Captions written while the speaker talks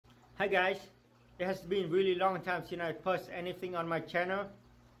Hi guys, it has been really long time since I posted anything on my channel.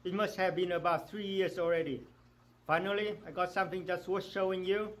 It must have been about 3 years already. Finally, I got something just worth showing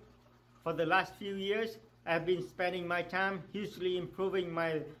you. For the last few years, I have been spending my time hugely improving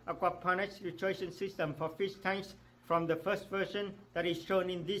my aquaponics filtration system for fish tanks from the first version that is shown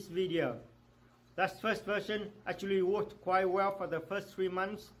in this video. That first version actually worked quite well for the first 3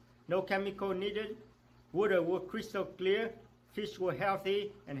 months. No chemical needed, water was crystal clear, fish were healthy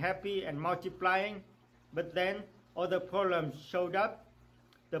and happy and multiplying. But then all the problems showed up.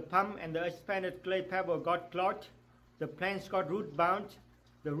 The pump and the expanded clay pebble got clogged. The plants got root bound.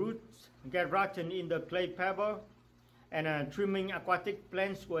 The roots get rotten in the clay pebble. And trimming aquatic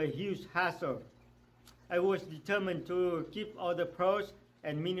plants were a huge hassle. I was determined to keep all the pros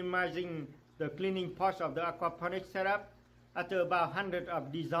and minimizing the cleaning parts of the aquaponics setup. After about 100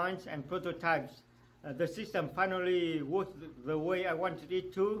 of designs and prototypes, the system finally worked the way I wanted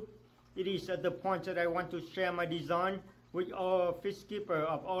it to. It is at the point that I want to share my design with all fish keepers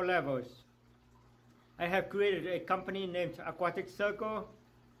of all levels. I have created a company named Aquatic Circle.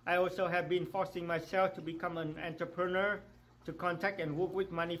 I also have been forcing myself to become an entrepreneur, to contact and work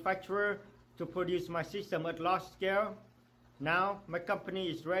with manufacturers to produce my system at large scale. Now my company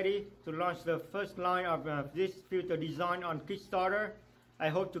is ready to launch the first line of this filter design on KickStarter. I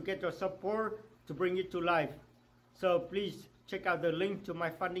hope to get your support to bring it to life. So please check out the link to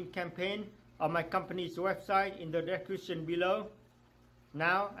my funding campaign on my company's website in the description below.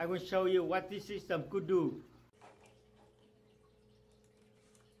 Now I will show you what this system could do.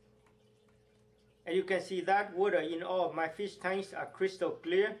 And you can see that water in all of my fish tanks are crystal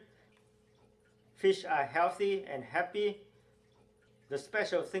clear. Fish are healthy and happy. The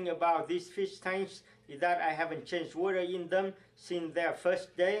special thing about these fish tanks is that I haven't changed water in them since their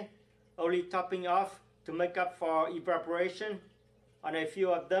first day, only topping off to make up for evaporation. On a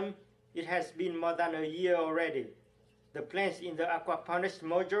few of them, it has been more than a year already. The plants in the aquaponics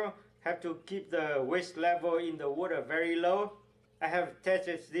module have to keep the waste level in the water very low. I have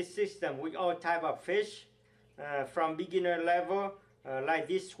tested this system with all types of fish, from beginner level like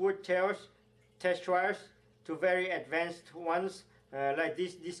these swordtails, tetrails, to very advanced ones like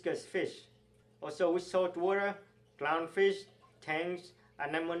these discus fish. Also with salt water, clownfish, tanks,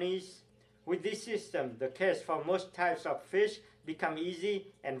 anemones. With this system, the case for most types of fish become easy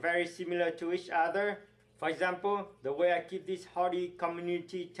and very similar to each other. For example, the way I keep this hardy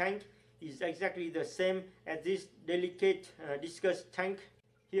community tank is exactly the same as this delicate discus tank.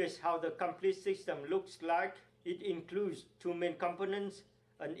 Here's how the complete system looks like. It includes 2 main components,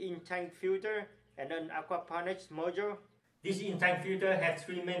 an in-tank filter and an aquaponics module. This in-tank filter has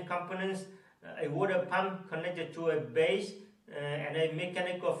 3 main components, a water pump connected to a base, and a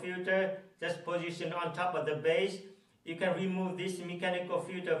mechanical filter just positioned on top of the base. You can remove this mechanical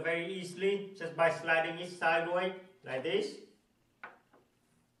filter very easily just by sliding it sideways like this.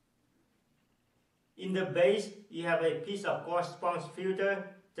 In the base, you have a piece of coarse sponge filter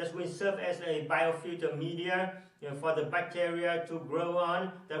that will serve as a biofilter media for the bacteria to grow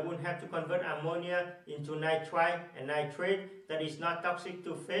on, that won't have to convert ammonia into nitrite and nitrate that is not toxic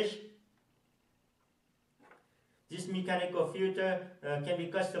to fish. This mechanical filter can be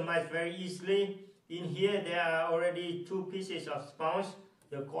customized very easily. In here there are already 2 pieces of sponge,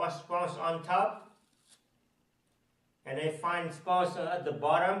 the coarse sponge on top and a fine sponge at the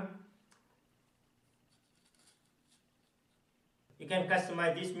bottom. You can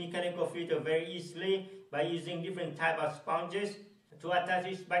customize this mechanical filter very easily by using different types of sponges. To attach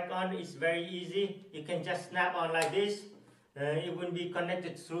this back on is very easy. You can just snap on like this. It will be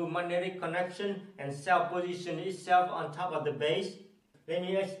connected through magnetic connection and self-position itself on top of the base. Let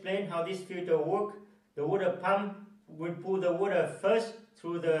me explain how this filter works. The water pump will pull the water first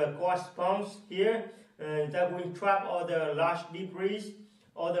through the coarse sponge here. That will trap all the large debris.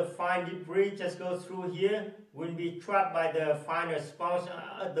 All the fine debris just goes through here, will be trapped by the finer sponge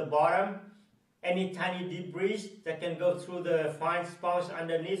at the bottom. Any tiny debris that can go through the fine sponge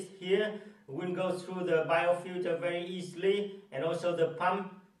underneath here will go through the biofilter very easily, and also the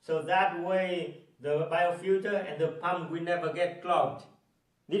pump, so that way the biofilter and the pump will never get clogged.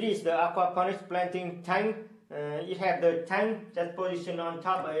 This is the aquaponics planting tank. It has the tank just positioned on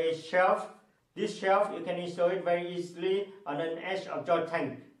top of a shelf. This shelf, you can install it very easily on an edge of your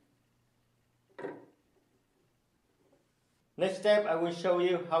tank. Next step, I will show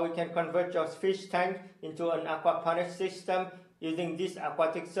you how you can convert your fish tank into an aquaponics system using this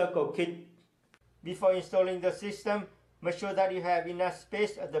Aquatic Circle kit. Before installing the system, make sure that you have enough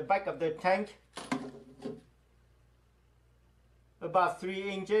space at the back of the tank, about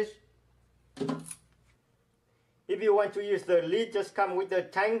 3 inches. If you want to use the lid, just come with the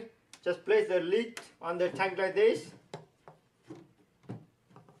tank. Just place the lid on the tank like this.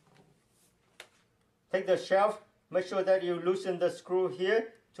 Take the shelf, make sure that you loosen the screw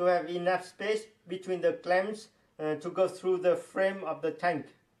here to have enough space between the clamps to go through the frame of the tank.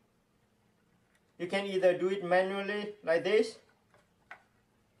 You can either do it manually like this,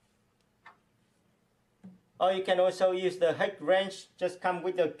 or you can also use the head wrench, just come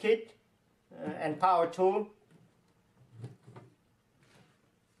with the kit and power tool.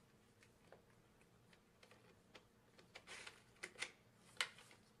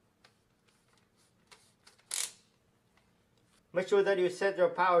 Make sure that you set your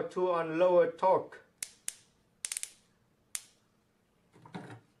power tool on lower torque.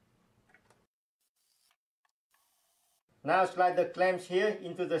 Now slide the clamps here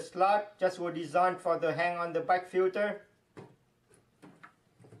into the slot, just were designed for the hang on the back filter.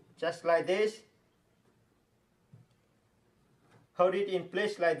 Just like this. Hold it in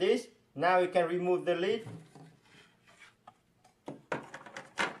place like this. Now you can remove the lid.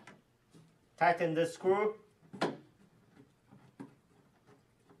 Tighten the screw.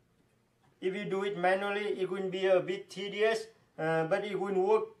 If you do it manually, it will be a bit tedious, but it will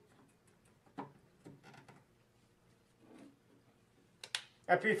work.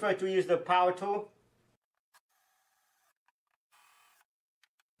 I prefer to use the power tool.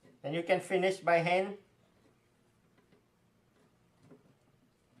 And you can finish by hand.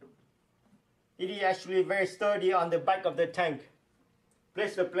 It is actually very sturdy on the back of the tank.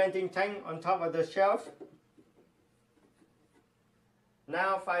 Place the planting tank on top of the shelf.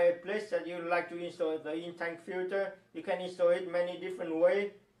 Now fireplace that you like to install the in-tank filter, you can install it many different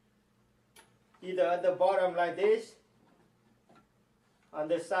ways. Either at the bottom like this, on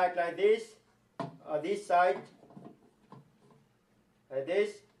the side like this, or this side like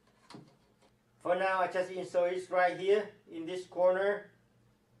this. For now I just install it right here in this corner.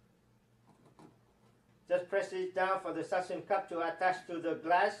 Just press it down for the suction cup to attach to the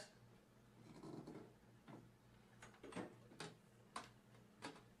glass.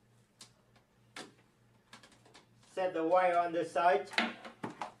 Set the wire on the side.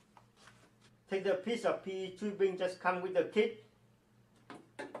 Take the piece of PE tubing, just come with the kit.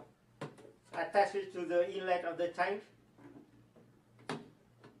 Attach it to the inlet of the tank.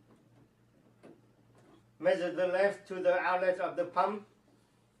 Measure the length to the outlet of the pump.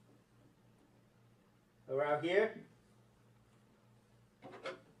 Around here.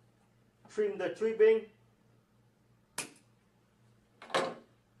 Trim the tubing.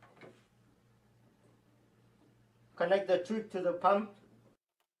 Connect the tube to the pump.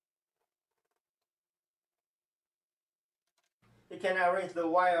 You can arrange the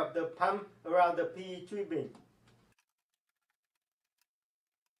wire of the pump around the PE tubing.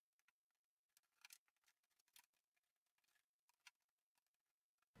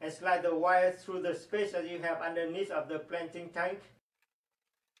 And slide the wire through the space that you have underneath of the planting tank.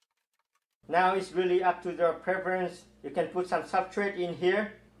 Now it's really up to your preference. You can put some substrate in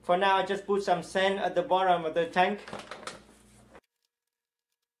here. For now, I just put some sand at the bottom of the tank.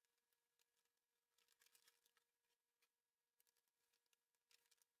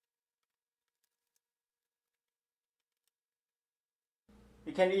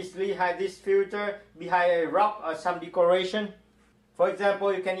 You can easily hide this filter behind a rock or some decoration. For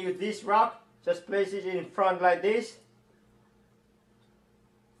example, you can use this rock, just place it in front like this.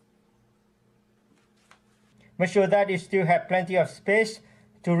 Make sure that you still have plenty of space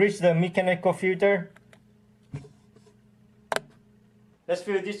to reach the mechanical filter. Let's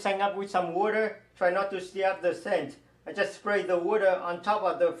fill this tank up with some water. Try not to stir up the sand. I just spray the water on top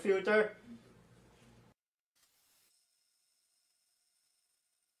of the filter.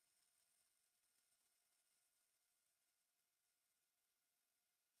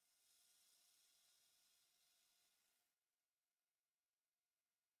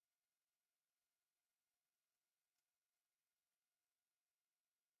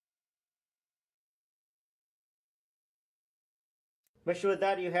 Make sure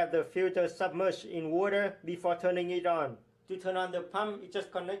that you have the filter submerged in water before turning it on. To turn on the pump, you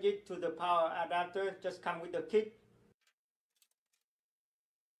just connect it to the power adapter, just come with the kit.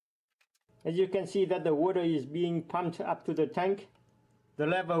 As you can see that the water is being pumped up to the tank. The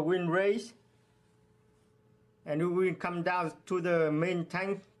level will raise and it will come down to the main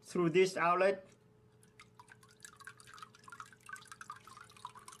tank through this outlet.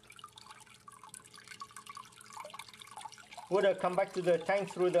 Water come back to the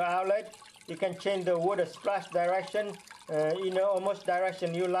tank through the outlet. You can change the water splash direction in almost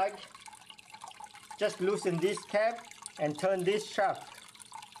direction you like. Just loosen this cap and turn this shaft.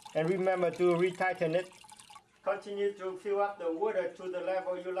 And remember to retighten it. Continue to fill up the water to the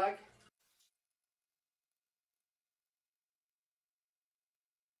level you like.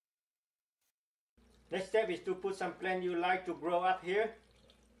 Next step is to put some plant you like to grow up here.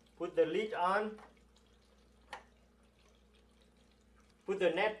 Put the lid on. Put the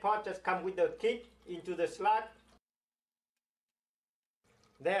net pot, just come with the kit, into the slot.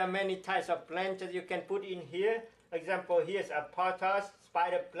 There are many types of plants that you can put in here. Example, here's a pothos,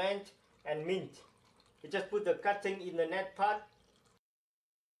 spider plant, and mint. You just put the cutting in the net pot.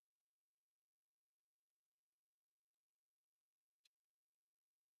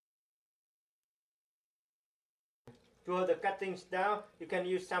 To hold the cuttings down, you can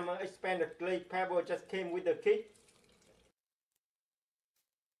use some expanded clay pebble, just came with the kit.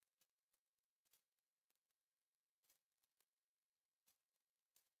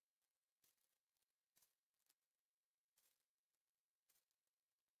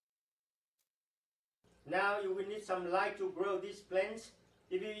 Now you will need some light to grow these plants.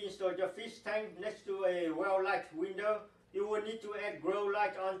 If you install your fish tank next to a well-light window, you will need to add grow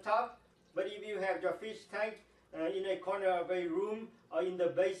light on top. But if you have your fish tank in a corner of a room or in the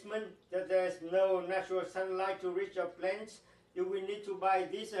basement that there's no natural sunlight to reach your plants, you will need to buy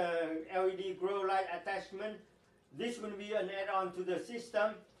this LED grow light attachment. This will be an add-on to the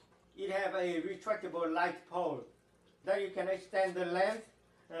system. It has a retractable light pole that you can extend the length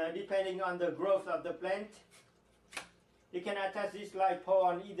depending on the growth of the plant. You can attach this light pole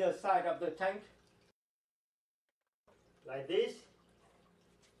on either side of the tank, like this,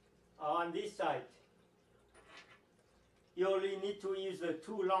 or on this side. You only need to use the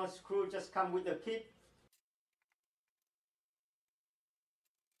 2 long screws, just come with the kit.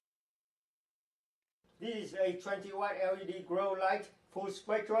 This is a 20-watt LED grow light, full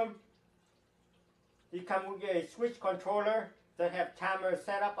spectrum. It comes with a switch controller that have timer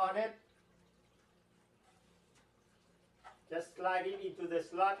set up on it. Just slide it into the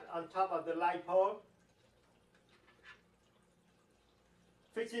slot on top of the light pole.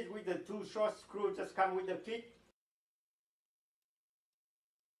 Fix it with the 2 short screws, just come with the kit.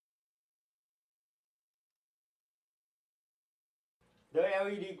 The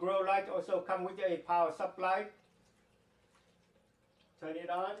LED grow light also comes with a power supply. Turn it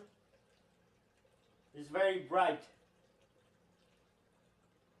on. It's very bright.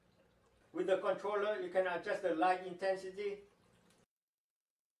 With the controller, you can adjust the light intensity.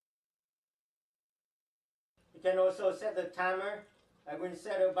 You can also set the timer. I will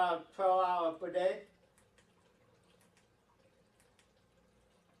set about 12 hours per day.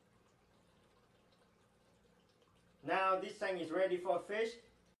 Now this tank is ready for fish.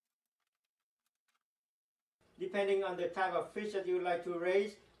 Depending on the type of fish that you like to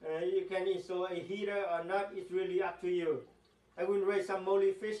raise, you can install a heater or not, it's really up to you. I will raise some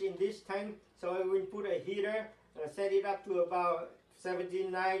molly fish in this tank, so I will put a heater, set it up to about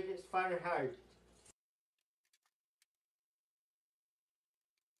 79 Fahrenheit.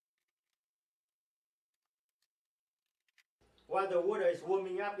 While the water is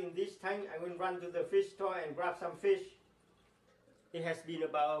warming up in this tank, I will run to the fish store and grab some fish. It has been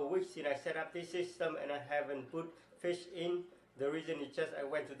about a week since I set up this system and I haven't put fish in. The reason is just I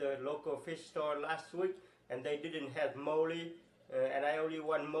went to the local fish store last week and they didn't have molly, and I only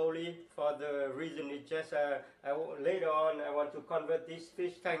want molly. For the reason it's just later on I want to convert this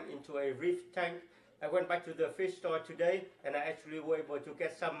fish tank into a reef tank. I went back to the fish store today and I actually were able to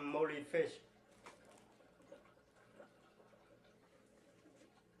get some molly fish.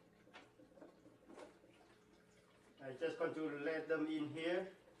 I just want to let them in here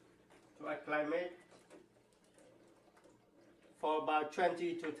to acclimate for about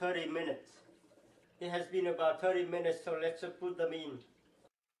 20 to 30 minutes. It has been about 30 minutes, so let's put them in.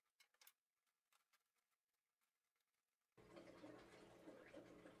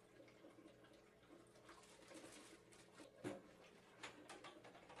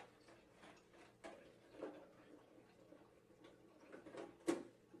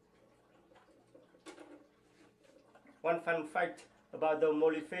 One fun fact about the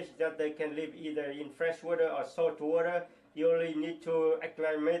molly fish that they can live either in fresh water or salt water. You only need to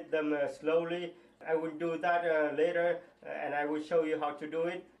acclimate them slowly. I will do that later and I will show you how to do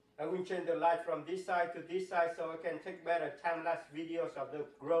it. I will change the light from this side to this side so I can take better time-lapse videos of the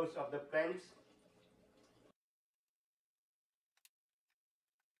growth of the plants.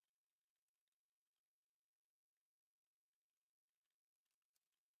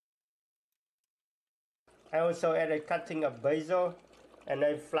 I also add a cutting of basil and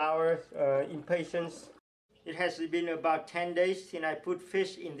a flower impatiens. It has been about 10 days since I put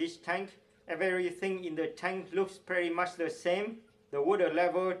fish in this tank. Everything in the tank looks pretty much the same. The water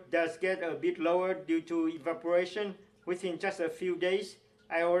level does get a bit lower due to evaporation. Within just a few days,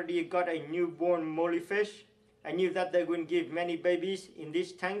 I already got a newborn mollyfish. I knew that they wouldn't give many babies in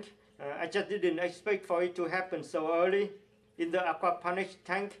this tank. I just didn't expect for it to happen so early. In the aquaponics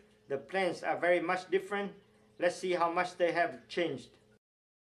tank, the plants are very much different. Let's see how much they have changed.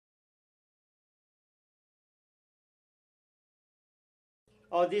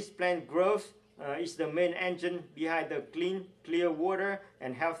 All this plant growth is the main engine behind the clean, clear water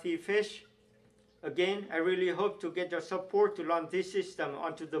and healthy fish. Again, I really hope to get your support to launch this system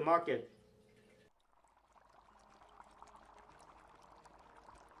onto the market.